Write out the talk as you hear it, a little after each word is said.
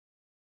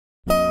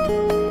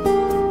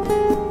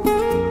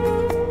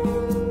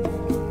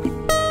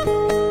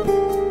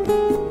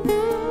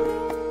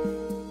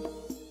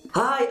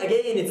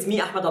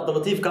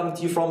Mohammed Abdulatif coming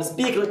to you from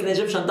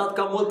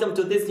SpeakLikeAnEgyptian.com. Welcome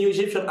to this new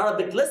Egyptian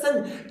Arabic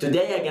lesson.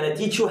 Today I'm gonna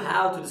teach you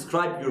how to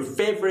describe your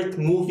favorite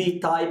movie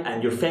type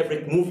and your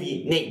favorite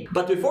movie name.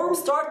 But before we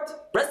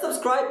start, press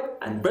subscribe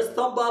and press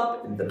thumb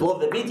up in the below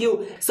of the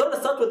video. So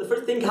let's start with the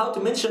first thing, how to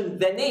mention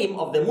the name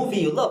of the movie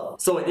you love.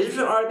 So in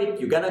Egyptian Arabic,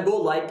 you're gonna go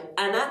like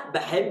أنا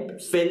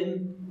بحب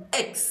فيلم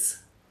X.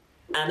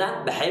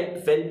 أنا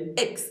بحب فيلم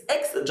X.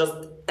 X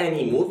just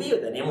any movie,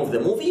 the name of the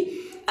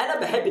movie. أنا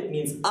بحب, it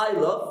means I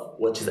love,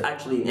 which is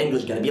actually in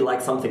English gonna be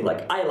like something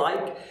like I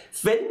like.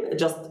 Film,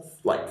 just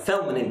like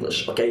film in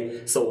English,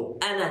 okay? So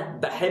أنا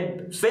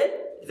بحب فيلم,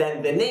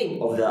 then the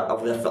name of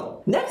the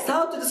film. Next,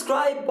 how to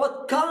describe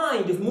what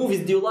kind of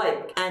movies do you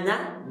like?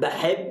 أنا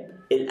بحب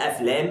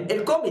الأفلام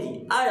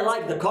الكوميدي. I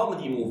like the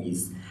comedy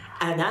movies.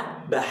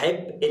 أنا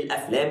بحب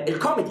الأفلام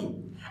الكوميدي.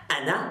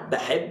 أنا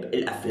بحب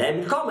الأفلام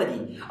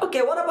الكوميدي.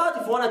 Okay, what about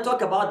if you want to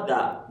talk about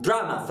the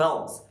drama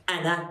films?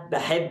 أنا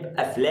بحب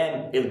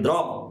أفلام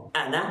الدراما.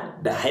 أنا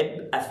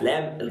بحب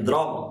أفلام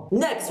الدراما.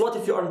 Next, what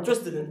if you are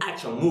interested in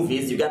action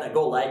movies? You gotta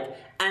go like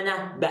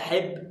أنا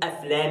بحب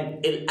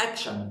أفلام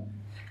الأكشن.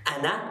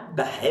 أنا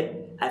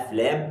بحب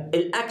أفلام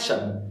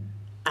الأكشن.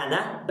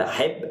 أنا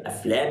بحب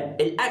أفلام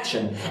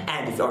الأكشن.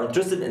 And if you are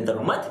interested in the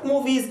romantic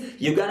movies,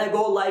 you gotta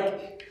go like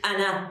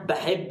أنا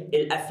بحب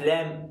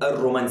الأفلام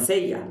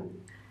الرومانسية.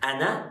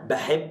 أنا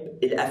بحب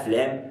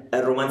الأفلام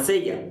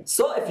الرومانسية.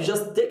 So if you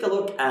just take a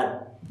look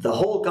at the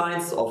whole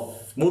kinds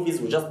of movies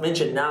we just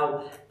mentioned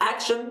now,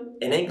 action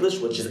in English,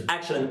 which is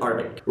action in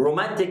Arabic.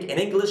 Romantic in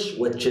English,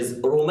 which is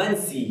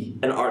romancy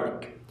in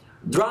Arabic.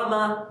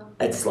 Drama,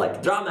 it's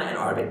like drama in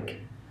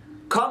Arabic.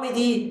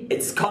 Comedy,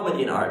 it's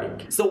comedy in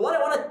Arabic. So what I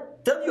want to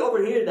tell you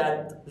over here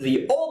that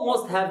they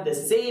almost have the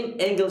same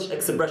English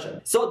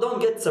expression. So don't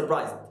get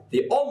surprised.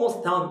 They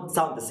almost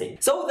sound the same.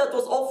 So that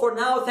was all for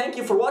now. Thank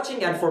you for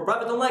watching, and for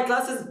private online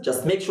classes,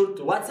 just make sure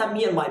to WhatsApp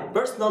me on my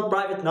personal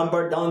private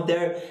number down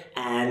there,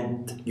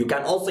 and you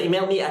can also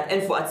email me at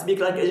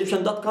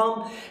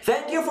info@speaklikeegyptian.com.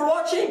 Thank you for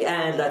watching,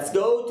 and let's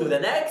go to the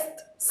next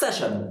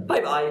session. Bye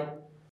bye.